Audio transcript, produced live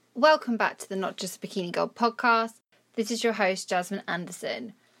Welcome back to the Not Just a Bikini Girl podcast. This is your host, Jasmine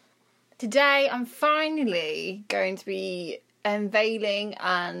Anderson. Today, I'm finally going to be unveiling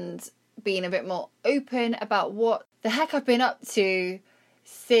and being a bit more open about what the heck I've been up to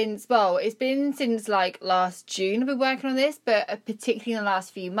since, it's been since last June I've been working on this, but particularly in the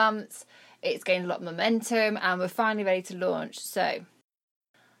last few months, it's gained a lot of momentum and we're finally ready to launch. So,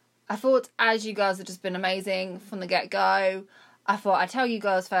 I thought as you guys have just been amazing from the get-go, I thought I'd tell you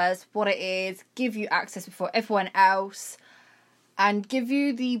girls first what it is, give you access before everyone else, and give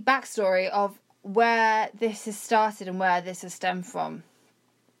you the backstory of where this has started and where this has stemmed from.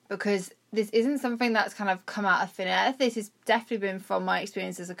 Because this isn't something that's kind of come out of thin air. This has definitely been from my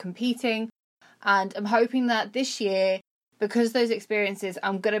experiences of competing. And I'm hoping that this year, because of those experiences,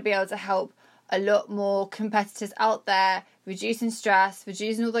 I'm going to be able to help a lot more competitors out there, reducing stress,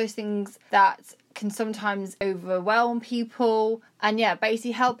 reducing all those things that can sometimes overwhelm people, and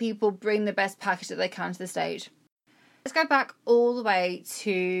basically help people bring the best package that they can to the stage. Let's go back all the way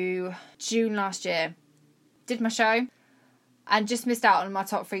to June last year. Did my show and just missed out on my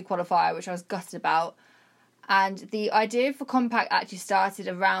top 3 qualifier, which I was gutted about. And the idea for KOMPAK actually started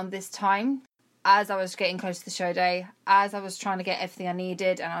around this time, as I was getting close to the show day, as I was trying to get everything I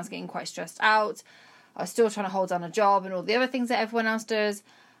needed and I was getting quite stressed out. I was still trying to hold down a job and all the other things that everyone else does.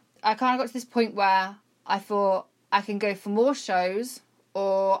 I kind of got to this point where I thought I can go for more shows,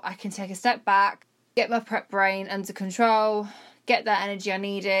 or I can take a step back, get my prep brain under control, get that energy I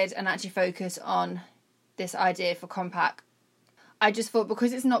needed, and actually focus on this idea for KOMPAK. I just thought,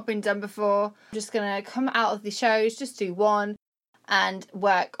 because it's not been done before, I'm just going to come out of the shows, just do one, and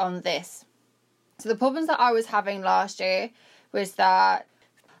work on this. So the problems that I was having last year was that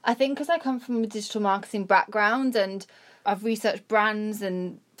I think because I come from a digital marketing background and I've researched brands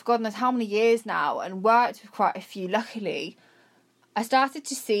and for God knows how many years now and worked with quite a few, luckily, I started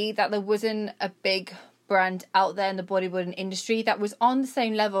to see that there wasn't a big brand out there in the bodybuilding industry that was on the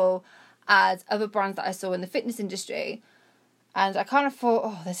same level as other brands that I saw in the fitness industry. And I kind of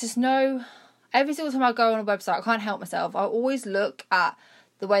thought, there's just no... Every single time I go on a website, I can't help myself. I always look at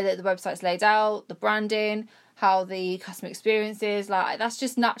the way that the website's laid out, the branding, how the customer experience is. That's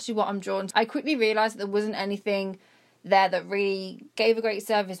just naturally what I'm drawn to. I quickly realised that there wasn't anything there that really gave a great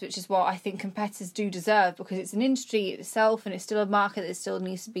service, which is what I think competitors do deserve, because it's an industry itself and it's still a market that still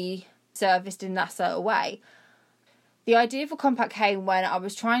needs to be serviced in that sort of way. The idea for KOMPAK came when I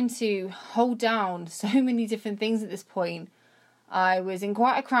was trying to hold down so many different things at this point. I was in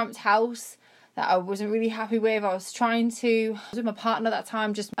quite a cramped house that I wasn't really happy with. I was with my partner at that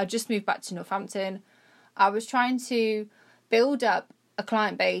time, I just moved back to Northampton. I was trying to build up a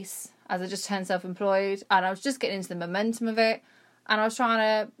client base as I just turned self-employed, and I was just getting into the momentum of it, and I was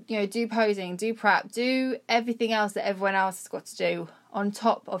trying to, do posing, do prep, do everything else that everyone else has got to do on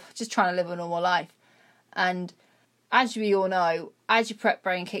top of just trying to live a normal life. And as we all know, as your prep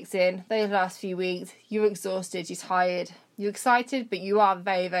brain kicks in, those last few weeks, you're exhausted, you're tired, you're excited, but you are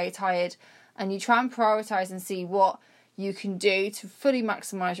very, very tired, and you try and prioritise and see what you can do to fully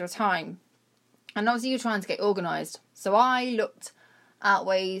maximise your time. And obviously you're trying to get organised. So I looked at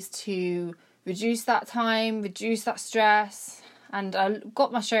ways to reduce that time, reduce that stress, and I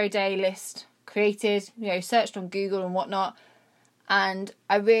got my show day list created, searched on Google and whatnot, and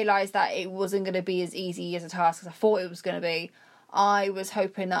I realised that it wasn't going to be as easy as a task as I thought it was going to be. I was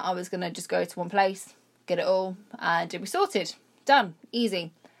hoping that I was going to just go to one place, get it all, and it'd be sorted. Done.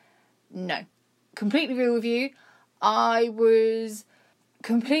 Easy. No. Completely real with you, I was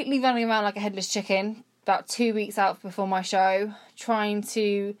completely running around like a headless chicken about 2 weeks out before my show, trying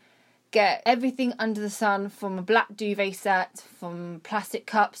to get everything under the sun, from a black duvet set, from plastic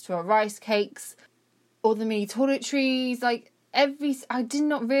cups to our rice cakes, all the mini toiletries, I did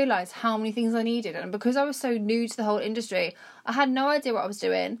not realise how many things I needed. And because I was so new to the whole industry, I had no idea what I was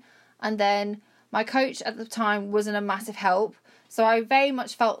doing. And then my coach at the time wasn't a massive help, so I very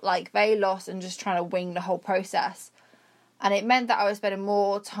much felt very lost and just trying to wing the whole process. And it meant that I was spending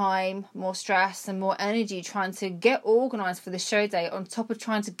more time, more stress and more energy trying to get organised for the show day on top of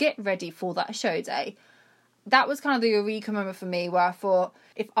trying to get ready for that show day. That was kind of the eureka moment for me, where I thought,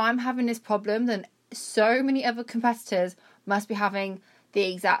 if I'm having this problem, then so many other competitors must be having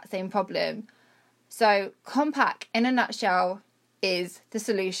the exact same problem. So KOMPAK, in a nutshell, is the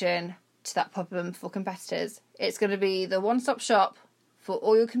solution to that problem for competitors. It's going to be the one-stop shop for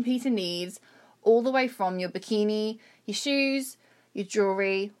all your competing needs, all the way from your bikini, your shoes, your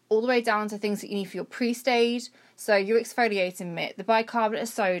jewellery, all the way down to things that you need for your pre-stage. So your exfoliating mitt, the bicarbonate of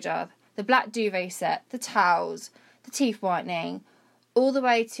soda, the black duvet set, the towels, the teeth whitening, all the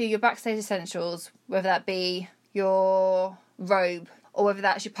way to your backstage essentials, whether that be your robe or whether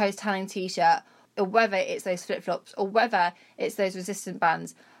that's your post-tanning t-shirt, or whether it's those flip-flops, or whether it's those resistant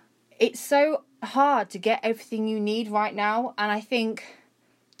bands. It's so hard to get everything you need right now, and I think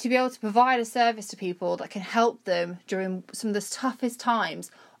to be able to provide a service to people that can help them during some of the toughest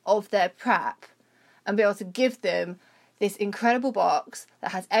times of their prep, and be able to give them this incredible box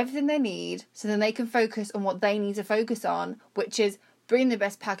that has everything they need, so then they can focus on what they need to focus on, which is bring the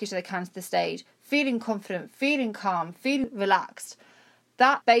best package they can to the stage, feeling confident, feeling calm, feeling relaxed.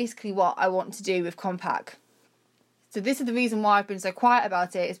 That's basically what I want to do with KOMPAK. So this is the reason why I've been so quiet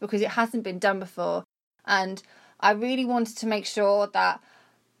about it, is because it hasn't been done before. And I really wanted to make sure that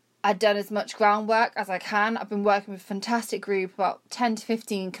I'd done as much groundwork as I can. I've been working with a fantastic group, about 10 to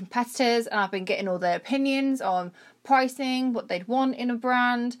 15 competitors, and I've been getting all their opinions on pricing, what they'd want in a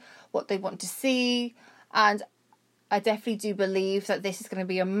brand, what they want to see. And I definitely do believe that this is going to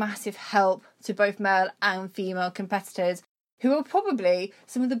be a massive help to both male and female competitors, who are probably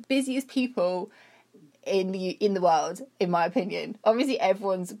some of the busiest people in the world, in my opinion. Obviously,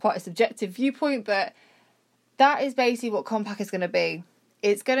 everyone's quite a subjective viewpoint, but that is basically what KOMPAK is going to be.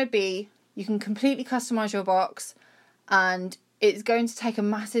 It's going to be, you can completely customise your box, and it's going to take a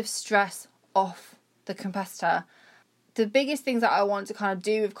massive stress off the competitor. The biggest things that I want to kind of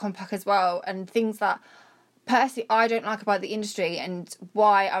do with KOMPAK as well, and things that personally I don't like about the industry, and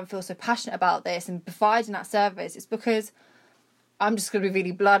why I feel so passionate about this and providing that service, is because I'm just going to be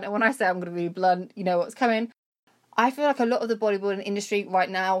really blunt. And when I say I'm going to be really blunt, you know what's coming. I feel like a lot of the bodybuilding industry right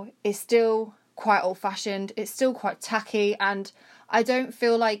now is still quite old-fashioned. It's still quite tacky, and I don't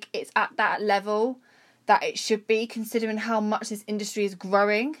feel like it's at that level that it should be, considering how much this industry is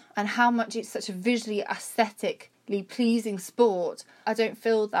growing and how much it's such a visually aesthetically pleasing sport. I don't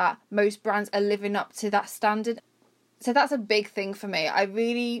feel that most brands are living up to that standard. So that's a big thing for me. I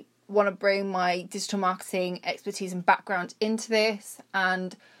really want to bring my digital marketing expertise and background into this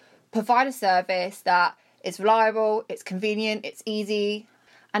and provide a service that is reliable, it's convenient, it's easy,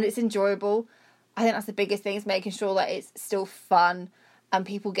 and it's enjoyable. I think that's the biggest thing, is making sure that it's still fun and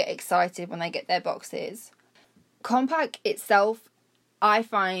people get excited when they get their boxes. KOMPAK itself, I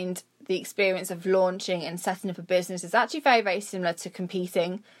find the experience of launching and setting up a business is actually very, very similar to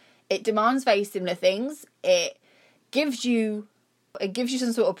competing. It demands very similar things. It gives you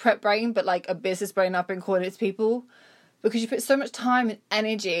some sort of prep brain, but like a business brain, I've been calling it to people, because you put so much time and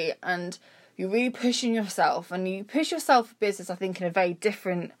energy, and you're really pushing yourself, and you push yourself for business, I think, in a very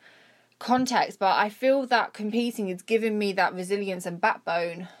different context. But I feel that competing has given me that resilience and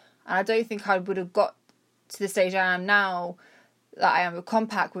backbone, and I don't think I would have got to the stage I am now, that I am with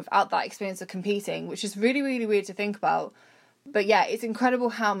KOMPAK, without that experience of competing, which is really, really weird to think about. But yeah, it's incredible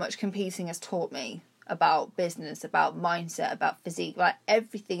how much competing has taught me about business, about mindset, about physique, like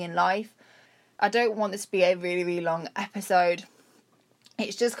everything in life. I don't want this to be a really, really long episode.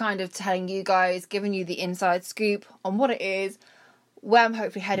 It's just kind of telling you guys, giving you the inside scoop on what it is, where I'm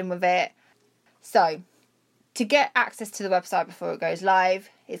hopefully heading with it. So, to get access to the website before it goes live,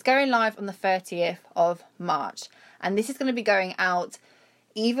 it's going live on the 30th of March. And this is going to be going out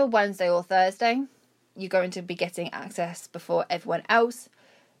either Wednesday or Thursday. You're going to be getting access before everyone else.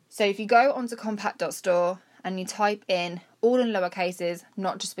 So if you go onto kompak.store and you type in, all in lower cases,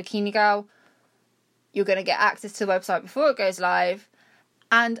 not just Bikini Girl, you're going to get access to the website before it goes live.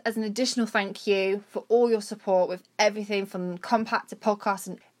 And as an additional thank you for all your support with everything from KOMPAK to podcast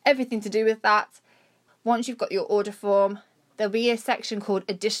and everything to do with that, once you've got your order form, there'll be a section called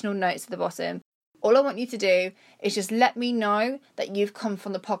additional notes at the bottom. All I want you to do is just let me know that you've come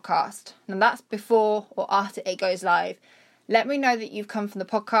from the podcast. And that's before or after it goes live. Let me know that you've come from the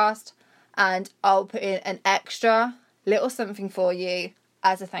podcast, and I'll put in an extra little something for you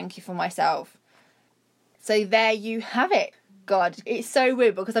as a thank you for myself. So there you have it. God, it's so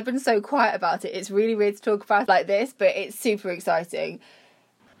weird because I've been so quiet about it. It's really weird to talk about like this, but it's super exciting.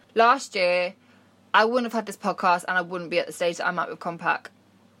 Last year, I wouldn't have had this podcast and I wouldn't be at the stage that I'm at with KOMPAK.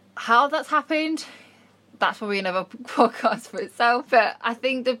 How that's happened, that's probably another podcast for itself. But I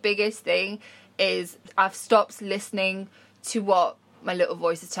think the biggest thing is I've stopped listening to what my little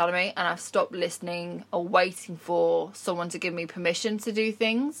voice is telling me, and I've stopped listening or waiting for someone to give me permission to do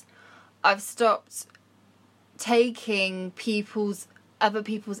things. I've stopped taking other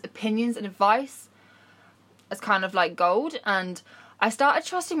people's opinions and advice as kind of like gold, and I started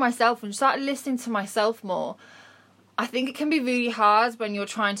trusting myself and started listening to myself more. I think it can be really hard when you're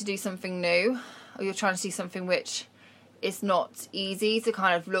trying to do something new, or you're trying to do something which is not easy, to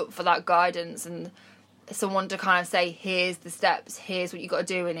kind of look for that guidance and someone to kind of say, here's the steps, here's what you got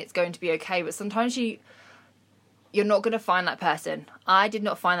to do, and it's going to be okay. But sometimes you're not going to find that person. I did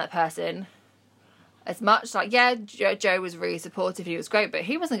not find that person. as much. Like, yeah, Joe was really supportive, he was great, but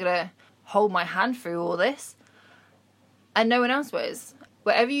he wasn't going to hold my hand through all this. And no one else was.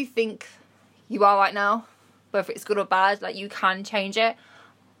 Whatever you think you are right now, whether it's good or bad, like, you can change it.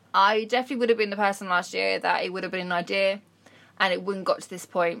 I definitely would have been the person last year that it would have been an idea and it wouldn't got to this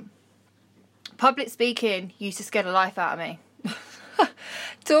point. Public speaking used to scare the life out of me.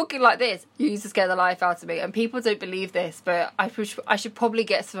 Talking like this used to scare the life out of me, and people don't believe this, but I should probably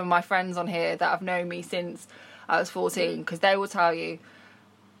get some of my friends on here that have known me since I was 14, because they will tell you.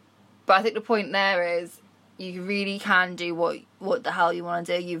 But I think the point there is you really can do what the hell you want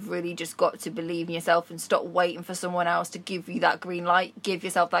to do. You've really just got to believe in yourself and stop waiting for someone else to give you that green light. Give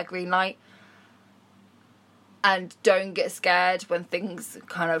yourself that green light. And don't get scared when things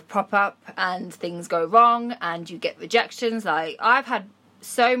kind of prop up and things go wrong and you get rejections. Like, I've had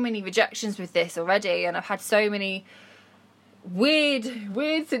so many rejections with this already, and I've had so many weird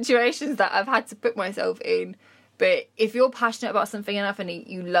situations that I've had to put myself in. But if you're passionate about something enough and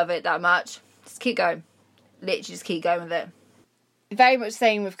you love it that much, just keep going. Literally just keep going with it. Very much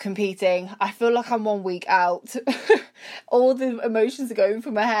same with competing. I feel like I'm 1 week out. All the emotions are going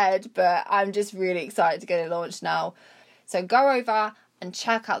through my head, but I'm just really excited to get it launched now. So go over and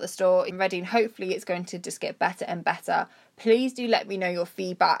check out the store in Reading. Hopefully it's going to just get better and better. Please do let me know your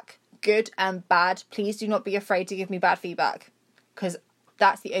feedback, good and bad. Please do not be afraid to give me bad feedback, because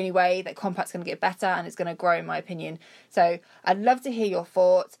that's the only way that KOMPAK's going to get better and it's going to grow, in my opinion. So I'd love to hear your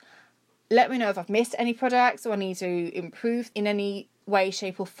thoughts. Let me know if I've missed any products or I need to improve in any way,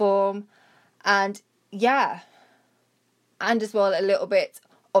 shape or form. And yeah, and as well a little bit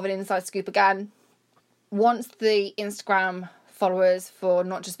of an inside scoop again. Once the Instagram followers for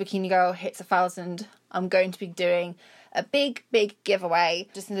Not Just Bikini Girl hits 1,000, I'm going to be doing a big giveaway.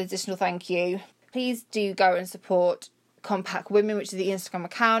 Just an additional thank you. Please do go and support KOMPAK Women, which is the Instagram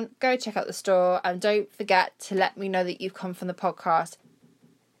account. Go check out the store and don't forget to let me know that you've come from the podcast.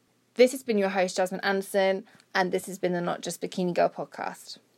 This has been your host, Jasmine Anderson, and this has been the Not Just Bikini Girl podcast.